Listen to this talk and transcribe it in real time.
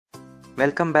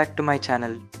Welcome back to my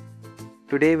channel.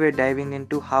 Today we're diving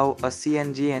into how a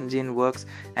CNG engine works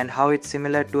and how it's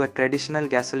similar to a traditional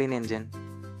gasoline engine.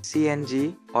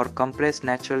 CNG, or compressed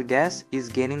natural gas, is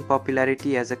gaining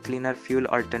popularity as a cleaner fuel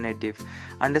alternative.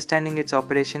 Understanding its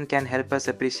operation can help us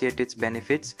appreciate its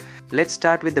benefits. Let's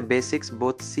start with the basics.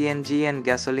 Both CNG and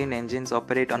gasoline engines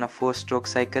operate on a 4-stroke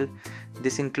cycle.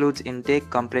 This includes intake,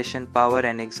 compression, power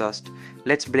and exhaust.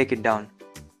 Let's break it down.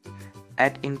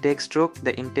 At intake stroke,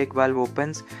 the intake valve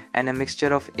opens and a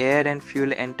mixture of air and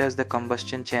fuel enters the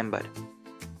combustion chamber.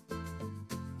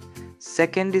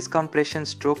 Second is compression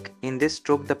stroke. In this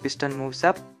stroke, the piston moves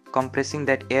up, compressing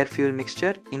that air-fuel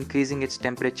mixture, increasing its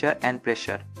temperature and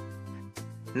pressure.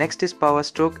 Next is power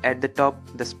stroke. At the top,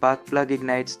 the spark plug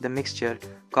ignites the mixture,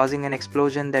 causing an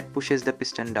explosion that pushes the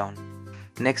piston down.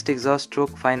 Next, exhaust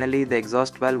stroke. Finally, the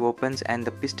exhaust valve opens and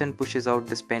the piston pushes out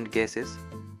the spent gases.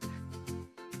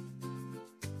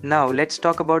 Now let's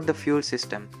talk about the fuel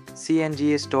system.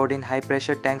 CNG is stored in high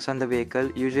pressure tanks on the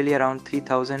vehicle, usually around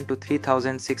 3000 to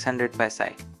 3600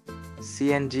 psi.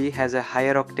 CNG has a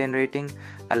higher octane rating,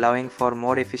 allowing for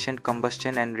more efficient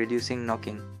combustion and reducing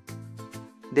knocking.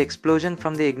 The explosion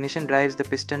from the ignition drives the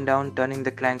piston down, turning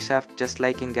the crankshaft just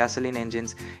like in gasoline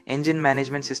engines. Engine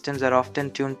management systems are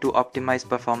often tuned to optimize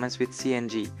performance with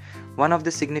CNG. One of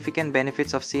the significant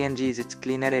benefits of CNG is its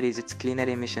cleaner air, its cleaner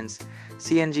emissions.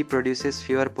 CNG produces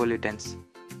fewer pollutants,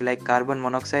 like carbon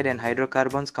monoxide and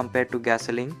hydrocarbons compared to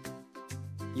gasoline.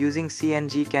 Using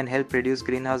CNG can help reduce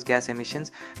greenhouse gas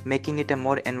emissions, making it a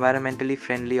more environmentally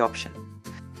friendly option.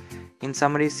 In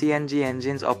summary, CNG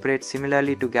engines operate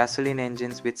similarly to gasoline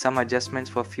engines with some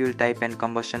adjustments for fuel type and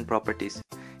combustion properties.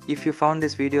 If you found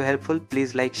this video helpful,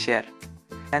 please like, share,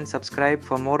 and subscribe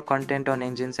for more content on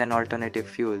engines and alternative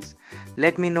fuels.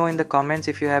 Let me know in the comments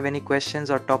if you have any questions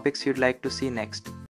or topics you'd like to see next.